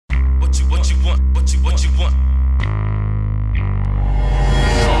Hey,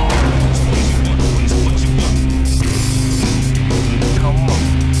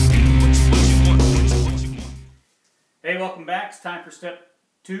 welcome back. It's time for step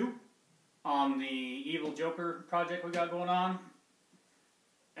 2 on the Evil Joker project we got going on.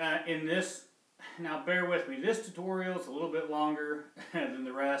 In this, now bear with me, this tutorial is a little bit longer than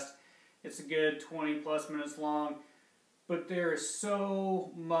the rest. It's a good 20 plus minutes long, but there is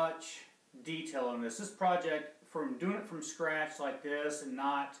so much detail in this. This project, from doing it from scratch like this and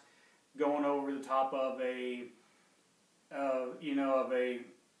not going over the top of a, of a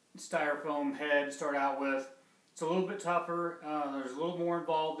styrofoam head to start out with, it's a little bit tougher. There's a little more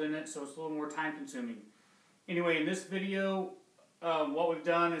involved in it, so it's a little more time consuming. Anyway, in this video, what we've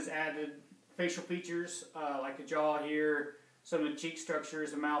done is added facial features like the jaw here, some of the cheek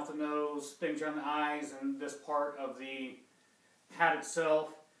structures, the mouth and nose, things around the eyes, and this part of the hat itself.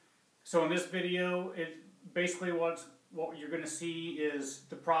 So in this video, basically what you're going to see is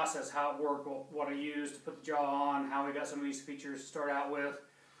the process, how it worked, what I used to put the jaw on, how we got some of these features to start out with.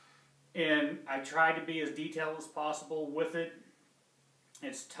 And I tried to be as detailed as possible with it.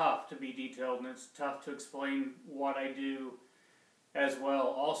 It's tough to be detailed, and it's tough to explain what I do as well.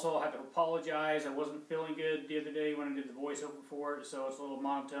 Also, I have to apologize. I wasn't feeling good the other day when I did the voiceover for it, so it's a little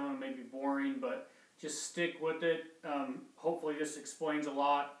monotone and maybe boring, but just stick with it. Hopefully this explains a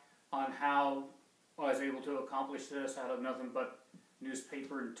lot on how I was able to accomplish this out of nothing but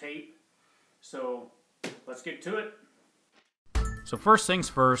newspaper and tape. So let's get to it. So first things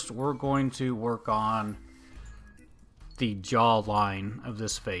first, we're going to work on the jaw line of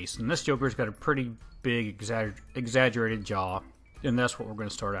this face. And this Joker's got a pretty big, exaggerated jaw, and that's what we're going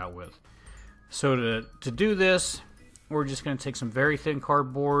to start out with. So to do this, we're just going to take some very thin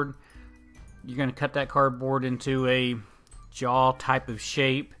cardboard. You're going to cut that cardboard into a jaw type of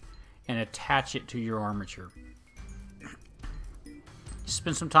shape and attach it to your armature.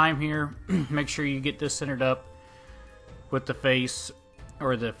 Spend some time here. Make sure you get this centered up with the face,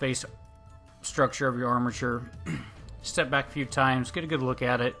 or the face structure of your armature. Step back a few times, get a good look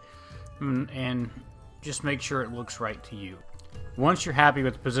at it, and just make sure it looks right to you. Once you're happy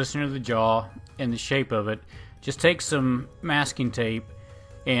with the position of the jaw and the shape of it, just take some masking tape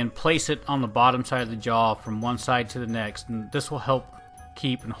and place it on the bottom side of the jaw from one side to the next, and this will help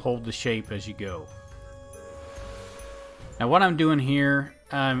keep and hold the shape as you go. Now what I'm doing here,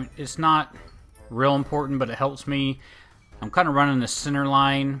 it's not real important, but it helps me. I'm kind of running the center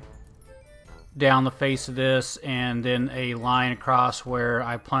line down the face of this, and then a line across where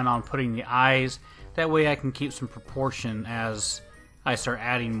I plan on putting the eyes. That way I can keep some proportion as I start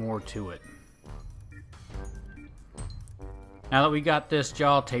adding more to it. Now that we got this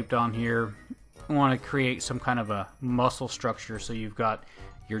jaw taped on here, I want to create some kind of a muscle structure, so you've got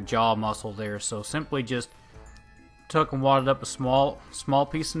your jaw muscle there. So simply just took and wadded up a small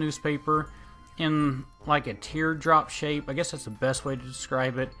piece of newspaper in like a teardrop shape. I guess that's the best way to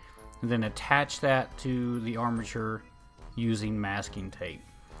describe it. And then attach that to the armature using masking tape.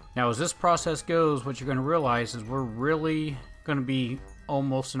 Now as this process goes, what you're going to realize is we're really going to be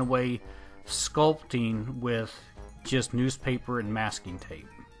almost in a way sculpting with just newspaper and masking tape.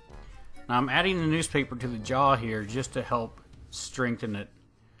 Now I'm adding the newspaper to the jaw here just to help strengthen it.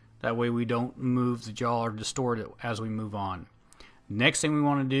 That way we don't move the jaw or distort it as we move on. Next thing we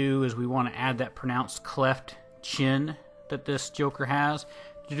want to do is we want to add that pronounced cleft chin that this Joker has.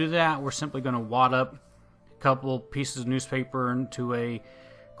 To do that, we're simply going to wad up a couple pieces of newspaper into a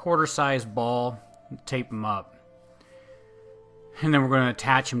quarter-sized ball and tape them up. And then we're going to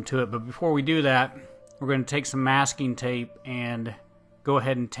attach them to it. But before we do that, we're going to take some masking tape and go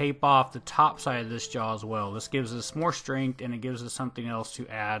ahead and tape off the top side of this jaw as well. This gives us more strength, and it gives us something else to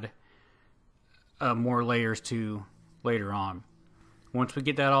add more layers to later on. Once we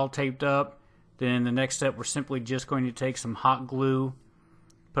get that all taped up, then the next step, we're simply just going to take some hot glue,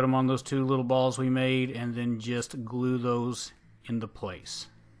 put them on those two little balls we made, and then just glue those into place.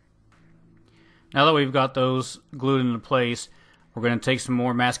 Now that we've got those glued into place, we're going to take some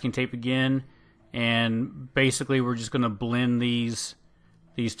more masking tape again, and basically we're just going to blend these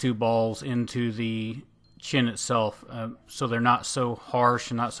two balls into the chin itself, so they're not so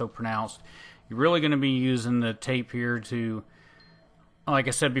harsh and not so pronounced. You're really going to be using the tape here to, like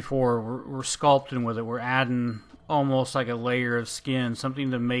I said before, we're sculpting with it. We're adding almost like a layer of skin, something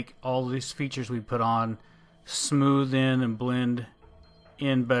to make all these features we put on smooth in and blend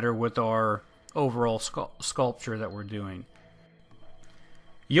in better with our overall sculpture that we're doing.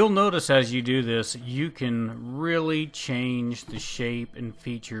 You'll notice as you do this, you can really change the shape and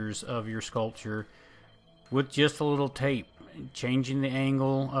features of your sculpture with just a little tape. changing the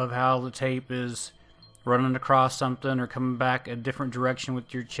angle of how the tape is running across something or coming back a different direction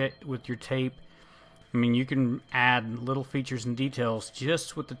with your tape. I mean, you can add little features and details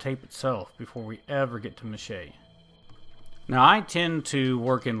just with the tape itself before we ever get to Mache. Now, I tend to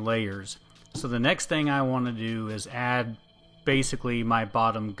work in layers, so the next thing I want to do is add basically my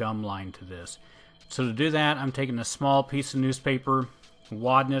bottom gum line to this. So to do that, I'm taking a small piece of newspaper,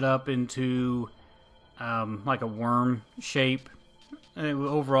 wadding it up into like a worm shape.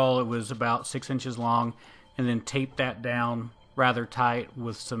 Overall, it was about 6 inches long, and then tape that down rather tight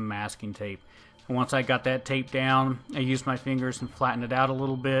with some masking tape. And once I got that tape down, I used my fingers and flattened it out a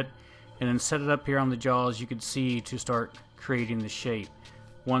little bit, and then set it up here on the jaw, as you can see, to start creating the shape.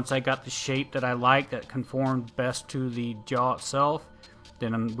 Once I got the shape that I liked, that conformed best to the jaw itself,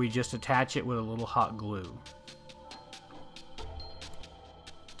 then we just attach it with a little hot glue.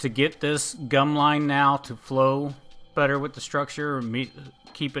 To get this gum line now to flow better with the structure,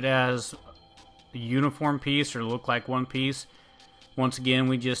 keep it as a uniform piece or look like one piece, once again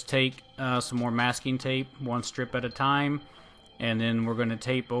we just take some more masking tape, one strip at a time, and then we're going to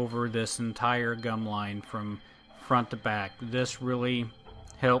tape over this entire gum line from front to back. This really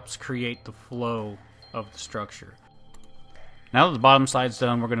helps create the flow of the structure. Now that the bottom side's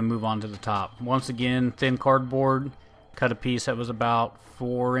done, we're going to move on to the top. Once again, thin cardboard, cut a piece that was about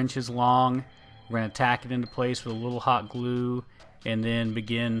 4 inches long. We're going to tack it into place with a little hot glue and then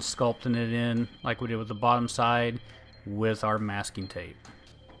begin sculpting it in like we did with the bottom side with our masking tape.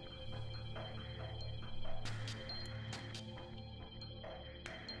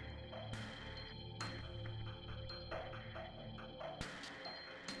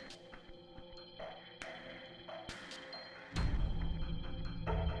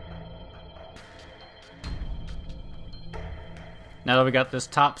 Now that we got this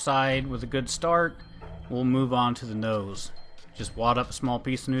top side with a good start, we'll move on to the nose. Just wad up a small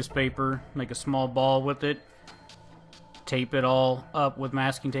piece of newspaper, make a small ball with it, tape it all up with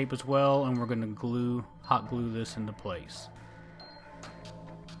masking tape as well, and we're going to hot glue this into place.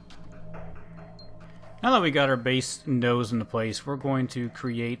 Now that we got our base nose into place, we're going to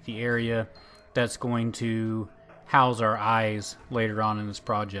create the area that's going to house our eyes later on in this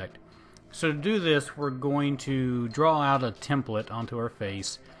project. So to do this, we're going to draw out a template onto our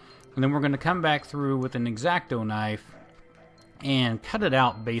face, and then we're going to come back through with an X-Acto knife and cut it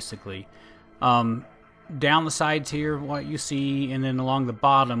out basically. Down the sides here, what you see, and then along the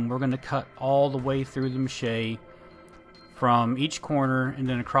bottom, we're going to cut all the way through the mache from each corner and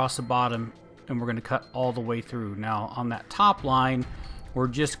then across the bottom, and we're going to cut all the way through. Now on that top line, we're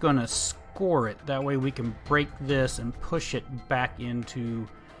just going to score it. That way we can break this and push it back into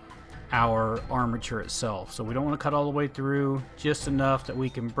our armature itself. So we don't want to cut all the way through, just enough that we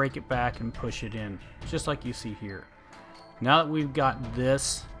can break it back and push it in, just like you see here. Now that we've got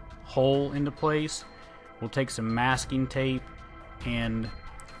this hole into place, we'll take some masking tape and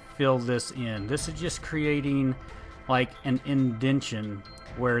fill this in. This is just creating like an indentation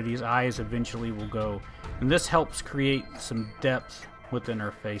where these eyes eventually will go, and this helps create some depth within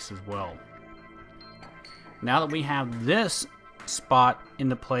our face as well. Now that we have this spot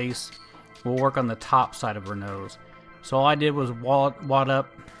into place, we'll work on the top side of her nose. So all I did was wad up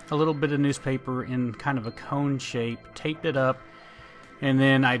a little bit of newspaper in kind of a cone shape, taped it up, and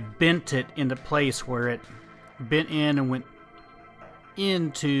then I bent it into place where it bent in and went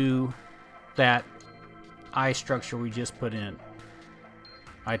into that eye structure we just put in.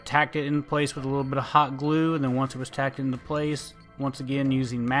 I tacked it in place with a little bit of hot glue, and then once it was tacked into place, once again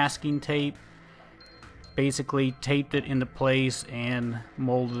using masking tape, basically taped it into place and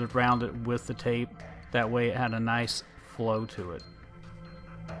molded around it with the tape. That way it had a nice flow to it.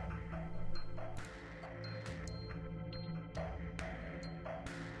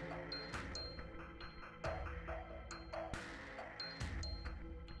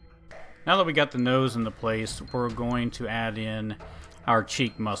 Now that we got the nose into place, we're going to add in our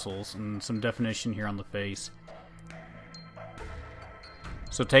cheek muscles and some definition here on the face.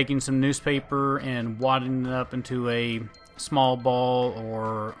 So taking some newspaper and wadding it up into a small ball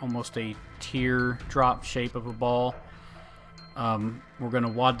or almost a teardrop shape of a ball. We're going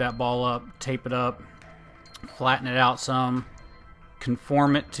to wad that ball up, tape it up, flatten it out some,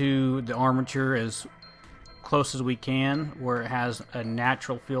 conform it to the armature as close as we can where it has a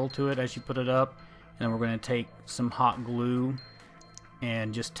natural feel to it as you put it up, and then we're going to take some hot glue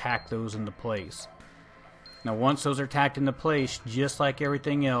and just tack those into place. Now once those are tacked into place, just like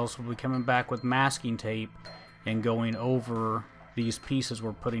everything else, we'll be coming back with masking tape and going over these pieces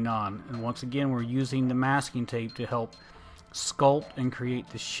we're putting on. And once again, we're using the masking tape to help sculpt and create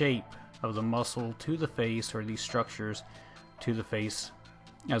the shape of the muscle to the face or these structures to the face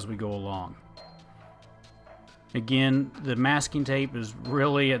as we go along. Again, the masking tape is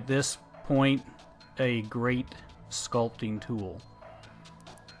really at this point a great sculpting tool.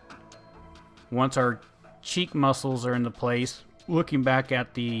 Once our cheek muscles are into place, looking back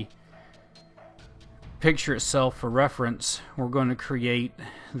at the picture itself for reference, we're going to create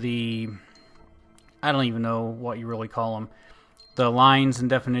the, I don't even know what you really call them, the lines and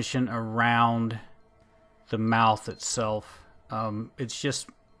definition around the mouth itself. It's just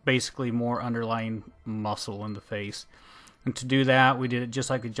basically more underlying muscle in the face. And to do that, we did it just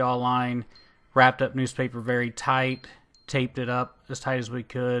like a jawline, wrapped up newspaper very tight, taped it up as tight as we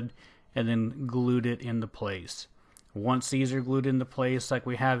could, and then glued it into place. Once these are glued into place like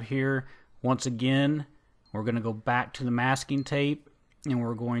we have here, once again, we're going to go back to the masking tape and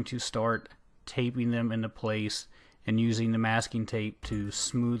we're going to start taping them into place and using the masking tape to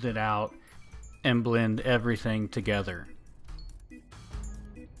smooth it out and blend everything together.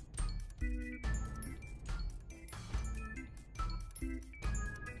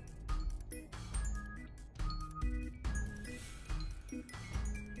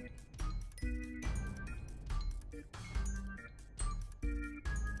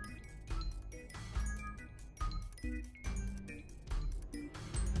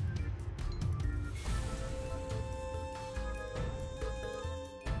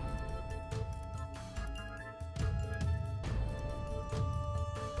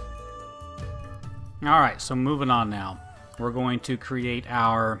 Alright, so moving on now. We're going to create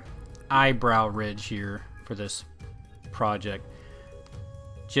our eyebrow ridge here for this project.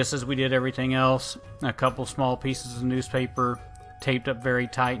 Just as we did everything else, a couple small pieces of newspaper taped up very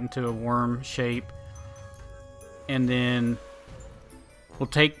tight into a worm shape. And then we'll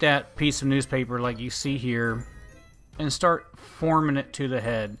take that piece of newspaper like you see here and start forming it to the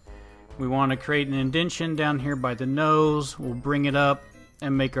head. We want to create an indentation down here by the nose. We'll bring it up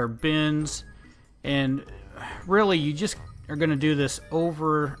and make our bends. And really, you just are going to do this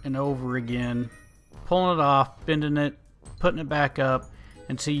over and over again, pulling it off, bending it, putting it back up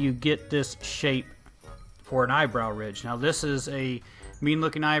until you get this shape for an eyebrow ridge. Now this is a mean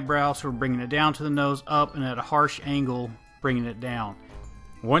looking eyebrow, so we're bringing it down to the nose, up, and at a harsh angle bringing it down.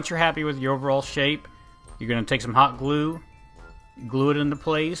 Once you're happy with your overall shape, you're going to take some hot glue, glue it into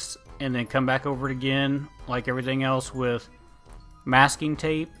place, and then come back over it again like everything else with masking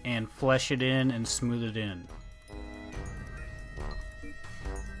tape and flesh it in and smooth it in.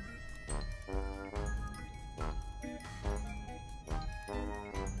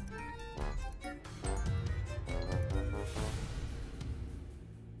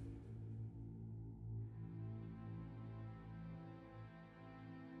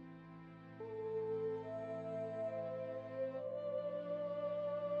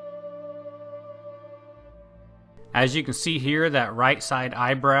 As you can see here, that right side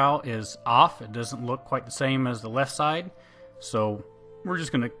eyebrow is off. It doesn't look quite the same as the left side. So we're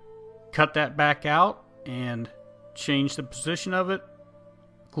just going to cut that back out and change the position of it,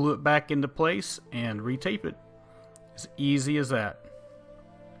 glue it back into place, and retape it. As easy as that.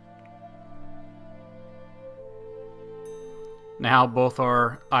 Now both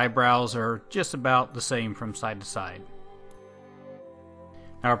our eyebrows are just about the same from side to side.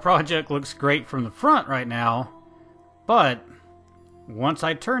 Now our project looks great from the front right now. But once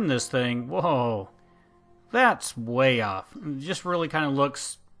I turn this thing, whoa, that's way off. It just really kind of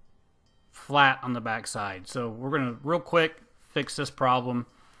looks flat on the back side. So we're going to real quick fix this problem.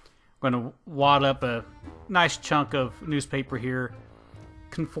 I'm going to wad up a nice chunk of newspaper here,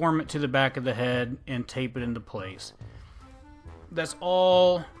 conform it to the back of the head, and tape it into place. That's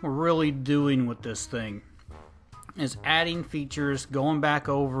all we're really doing with this thing, is adding features, going back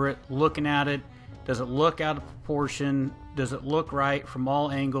over it, looking at it. Does it look out of proportion? Does it look right from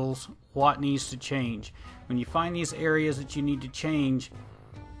all angles? What needs to change? When you find these areas that you need to change,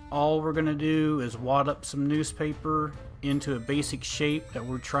 all we're going to do is wad up some newspaper into a basic shape that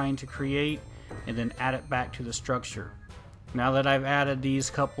we're trying to create and then add it back to the structure. Now that I've added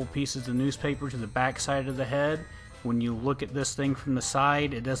these couple pieces of newspaper to the back side of the head, when you look at this thing from the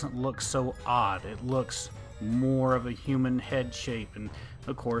side, it doesn't look so odd. It looks more of a human head shape, and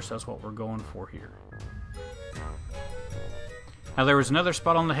of course that's what we're going for here. Now there was another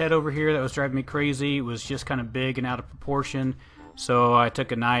spot on the head over here that was driving me crazy. It was just kind of big and out of proportion, so I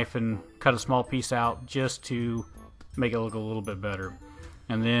took a knife and cut a small piece out just to make it look a little bit better.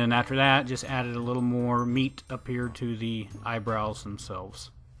 And then after that, just added a little more meat up here to the eyebrows themselves.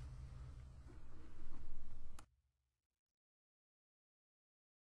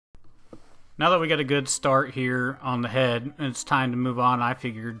 Now that we got a good start here on the head, it's time to move on, I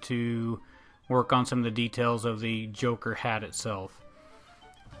figured, to work on some of the details of the Joker hat itself.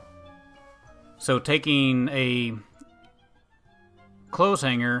 So taking a clothes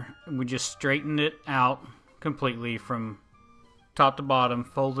hanger, we just straightened it out completely from top to bottom,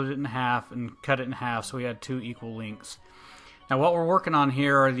 folded it in half, and cut it in half so we had 2 equal lengths. Now what we're working on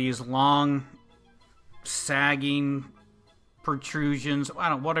here are these long, sagging protrusions,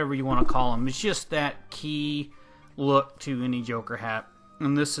 whatever you want to call them. It's just that key look to any Joker hat.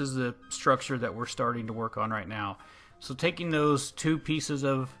 And this is the structure that we're starting to work on right now. So taking those 2 pieces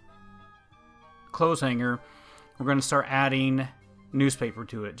of clothes hanger, we're going to start adding newspaper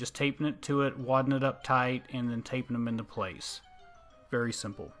to it. Just taping it to it, wadding it up tight, and then taping them into place. Very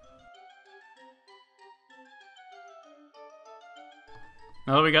simple.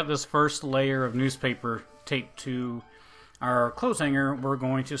 Now that we got this first layer of newspaper taped to our clothes hanger, we're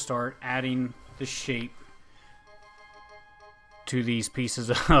going to start adding the shape to these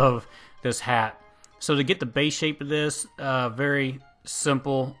pieces of this hat. So to get the base shape of this, very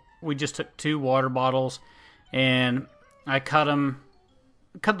simple. We just took 2 water bottles and I cut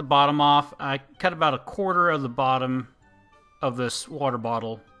the bottom off. I cut about 1/4 of the bottom of this water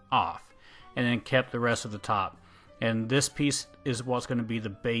bottle off and then kept the rest of the top. And this piece is what's going to be the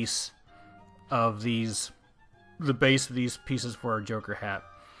base of these pieces for our Joker hat.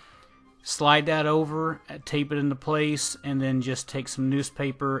 Slide that over, tape it into place, and then just take some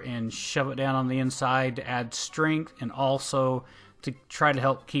newspaper and shove it down on the inside to add strength and also to try to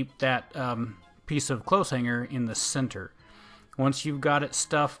help keep that piece of clothes hanger in the center. Once you've got it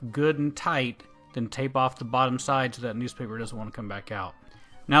stuffed good and tight, then tape off the bottom side so that newspaper doesn't want to come back out.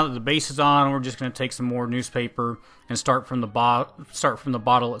 Now that the base is on, we're just going to take some more newspaper and start from the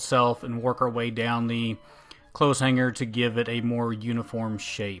bottle itself and work our way down the clothes hanger to give it a more uniform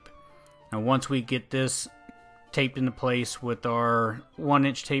shape. Now once we get this taped into place with our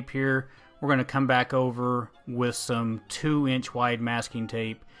 1-inch tape here, we're going to come back over with some 2-inch wide masking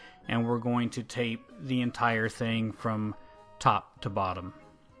tape and we're going to tape the entire thing from top to bottom.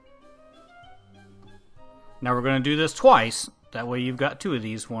 Now we're going to do this twice. That way you've got 2 of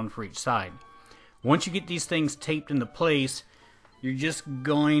these, 1 for each side. Once you get these things taped into place, you're just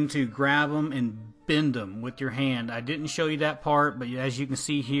going to grab them and bend them with your hand. I didn't show you that part, but as you can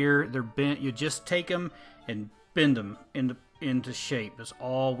see here, they're bent. You just take them and bend them into shape. That's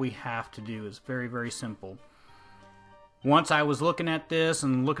all we have to do. It's very, very simple. Once I was looking at this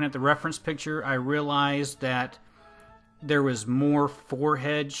and looking at the reference picture, I realized that there was more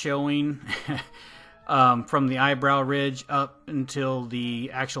forehead showing from the eyebrow ridge up until the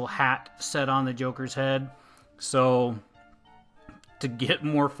actual hat set on the Joker's head. So to get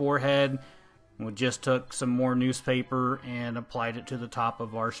more forehead, we just took some more newspaper and applied it to the top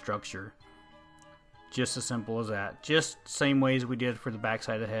of our structure. Just as simple as that. Just same way as we did for the back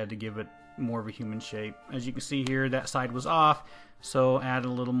side of the head to give it more of a human shape. As you can see here, that side was off, so add a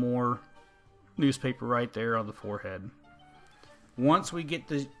little more newspaper right there on the forehead. Once we get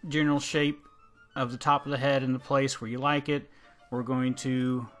the general shape of the top of the head in the place where you like it, we're going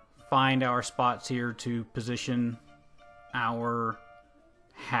to find our spots here to position our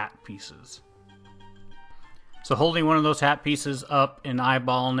hat pieces. So holding one of those hat pieces up and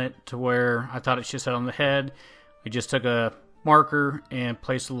eyeballing it to where I thought it should sit on the head, we just took a marker and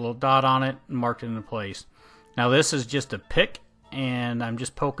placed a little dot on it and marked it into place. Now this is just a pick, and I'm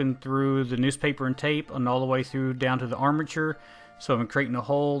just poking through the newspaper and tape and all the way through down to the armature. So I'm creating a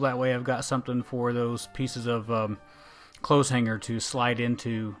hole, that way I've got something for those pieces of clothes hanger to slide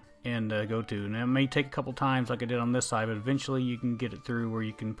into and go to. And it may take a couple times like I did on this side, but eventually you can get it through where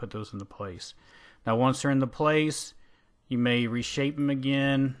you can put those into place. Now once they're into place, you may reshape them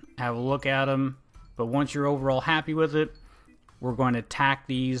again, have a look at them, but once you're overall happy with it, we're going to tack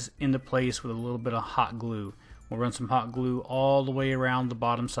these into place with a little bit of hot glue. We'll run some hot glue all the way around the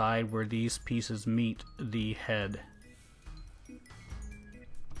bottom side where these pieces meet the head.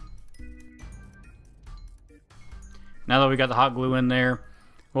 Now that we got the hot glue in there,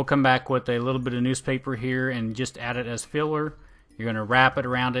 we'll come back with a little bit of newspaper here and just add it as filler. You're going to wrap it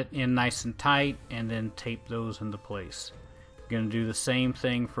around it in nice and tight and then tape those into place. You're going to do the same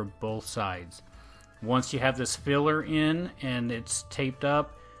thing for both sides. Once you have this filler in and it's taped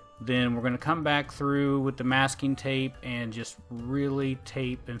up, then we're going to come back through with the masking tape and just really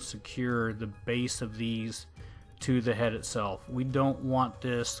tape and secure the base of these to the head itself. We don't want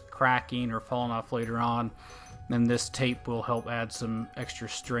this cracking or falling off later on. And this tape will help add some extra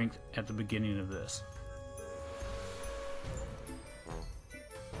strength at the beginning of this.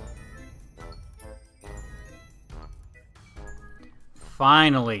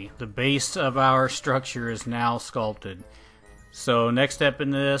 Finally, the base of our structure is now sculpted. So next step in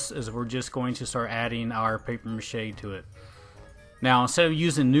this is we're just going to start adding our paper mache to it. Now, instead of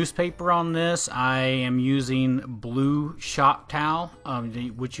using newspaper on this, I am using blue shop towel,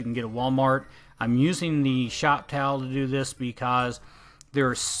 which you can get at Walmart. I'm using the shop towel to do this because there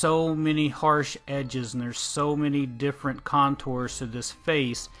are so many harsh edges and there's so many different contours to this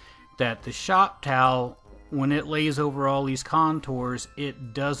face that the shop towel, when it lays over all these contours,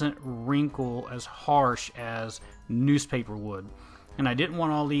 it doesn't wrinkle as harsh as newspaper would. And I didn't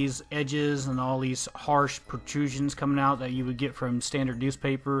want all these edges and all these harsh protrusions coming out that you would get from standard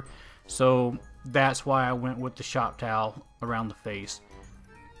newspaper, so that's why I went with the shop towel around the face.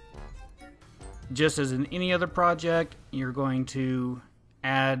 Just as in any other project, you're going to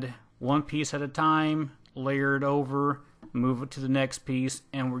add one piece at a time, layer it over, move it to the next piece,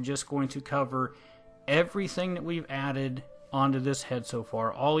 and we're just going to cover everything that we've added onto this head so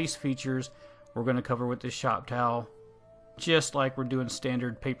far. All these features we're going to cover with this shop towel, just like we're doing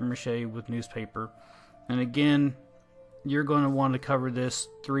standard paper mache with newspaper. And again, you're going to want to cover this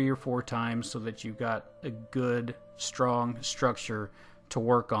 3 or 4 times so that you've got a good, strong structure to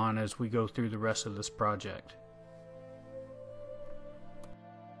work on as we go through the rest of this project.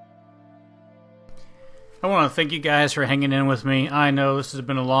 I want to thank you guys for hanging in with me. I know this has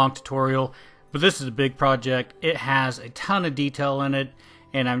been a long tutorial, but this is a big project. It has a ton of detail in it,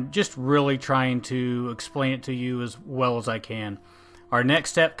 and I'm just really trying to explain it to you as well as I can. Our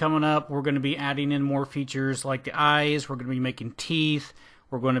next step coming up, we're going to be adding in more features like the eyes. We're going to be making teeth.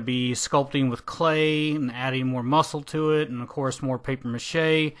 We're going to be sculpting with clay and adding more muscle to it, and of course more paper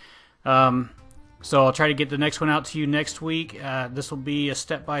mache. So I'll try to get the next one out to you next week. This will be a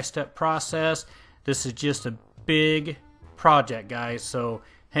step-by-step process. This is just a big project, guys, so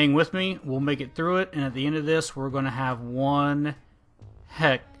hang with me. We'll make it through it, and at the end of this, we're going to have one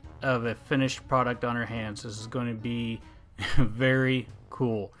heck of a finished product on our hands. This is going to be very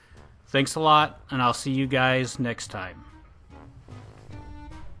cool. Thanks a lot, and I'll see you guys next time.